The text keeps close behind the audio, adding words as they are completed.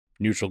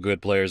Neutral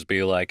good players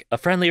be like, a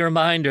friendly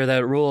reminder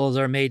that rules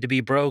are made to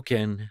be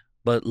broken,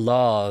 but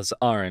laws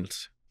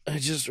aren't. I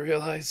just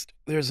realized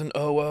there's an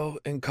OO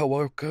in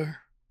coworker,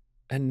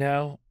 and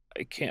now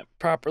I can't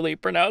properly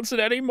pronounce it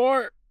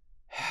anymore.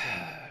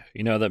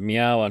 You know that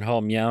meow on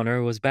home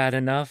meowner was bad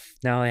enough?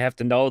 Now I have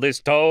to know this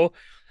too.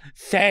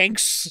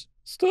 Thanks.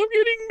 Stop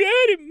getting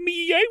mad at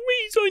me. I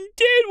raise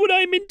undead when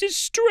I'm in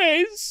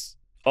distress.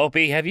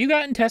 Opie, have you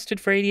gotten tested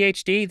for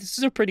ADHD? This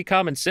is a pretty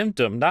common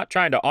symptom. Not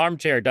trying to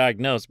armchair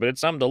diagnose, but it's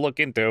something to look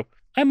into.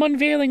 I'm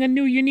unveiling a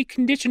new unique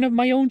condition of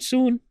my own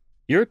soon.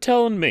 You're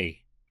telling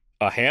me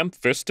a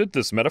ham-fisted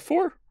this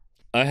metaphor?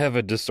 I have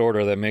a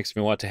disorder that makes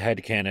me want to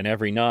headcanon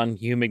every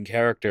non-human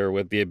character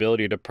with the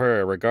ability to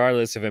purr,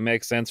 regardless if it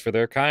makes sense for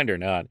their kind or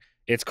not.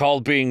 It's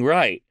called being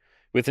right.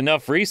 With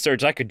enough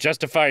research, I could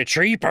justify a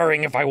tree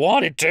purring if I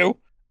wanted to.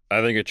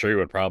 I think a tree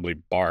would probably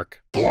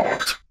bark.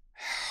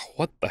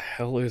 What the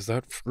hell is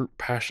that fruit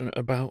passionate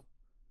about?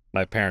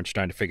 My parents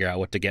trying to figure out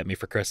what to get me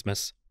for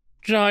Christmas.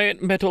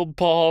 Giant metal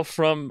ball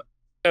from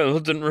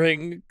Elden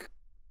Ring.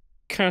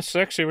 Kind of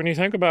sexy when you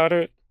think about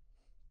it.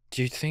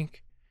 Do you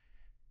think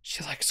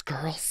she likes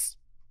girls?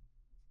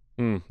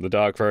 The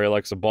dog furry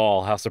likes a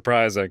ball. How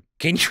surprising.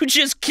 Can you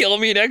just kill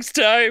me next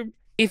time?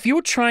 If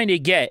you're trying to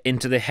get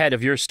into the head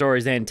of your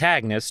story's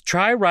antagonist,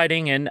 try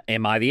writing an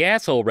Am I the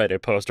Asshole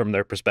Reddit post from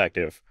their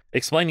perspective,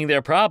 explaining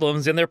their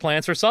problems and their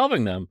plans for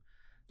solving them.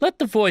 Let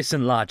the voice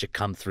and logic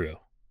come through.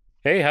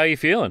 Hey, how you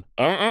feeling?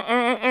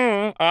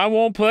 I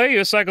won't play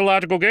your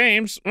psychological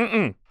games.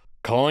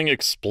 Calling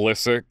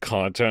explicit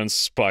content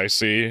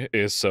spicy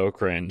is so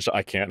cringe.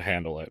 I can't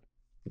handle it.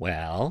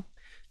 Well,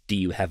 do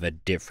you have a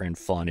different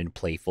fun and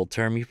playful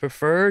term you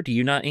prefer? Do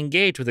you not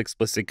engage with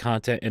explicit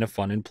content in a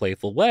fun and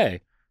playful way?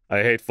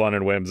 I hate fun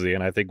and whimsy,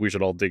 and I think we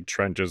should all dig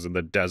trenches in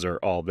the desert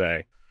all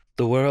day.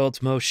 The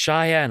world's most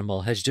shy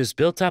animal has just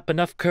built up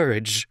enough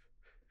courage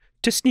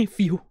to sniff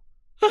you.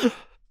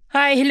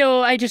 Hi,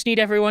 hello, I just need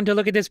everyone to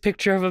look at this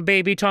picture of a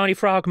baby tawny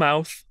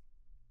frogmouth.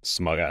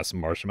 Smug-ass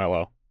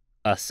marshmallow.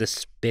 A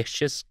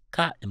suspicious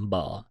cotton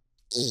ball.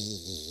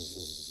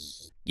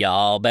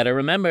 Y'all better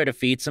remember to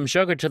feed some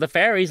sugar to the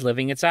fairies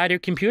living inside your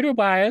computer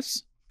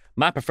wires.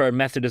 My preferred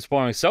method is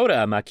pouring soda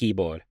on my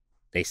keyboard.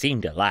 They seem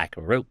to like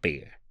root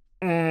beer.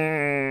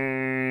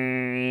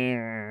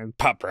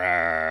 Pop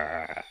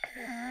rocks.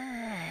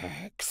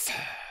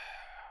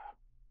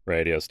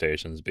 Radio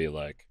stations be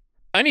like,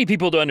 I need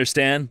people to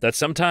understand that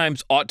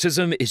sometimes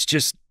autism is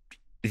just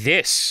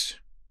this.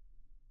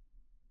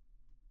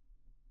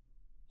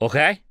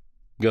 Okay?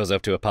 Goes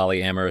up to a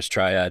polyamorous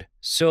triad.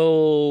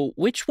 So,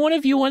 which one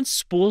of you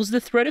unspools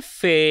the thread of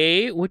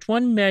fate, which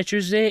one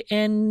measures it,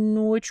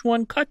 and which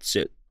one cuts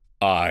it?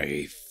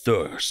 I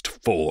thirst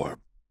for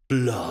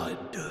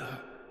blood.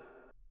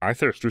 I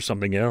thirst for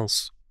something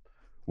else.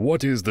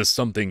 What is the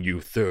something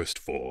you thirst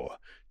for,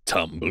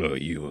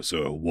 Tumblr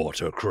user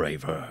water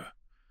craver?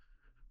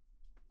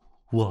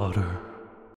 Water.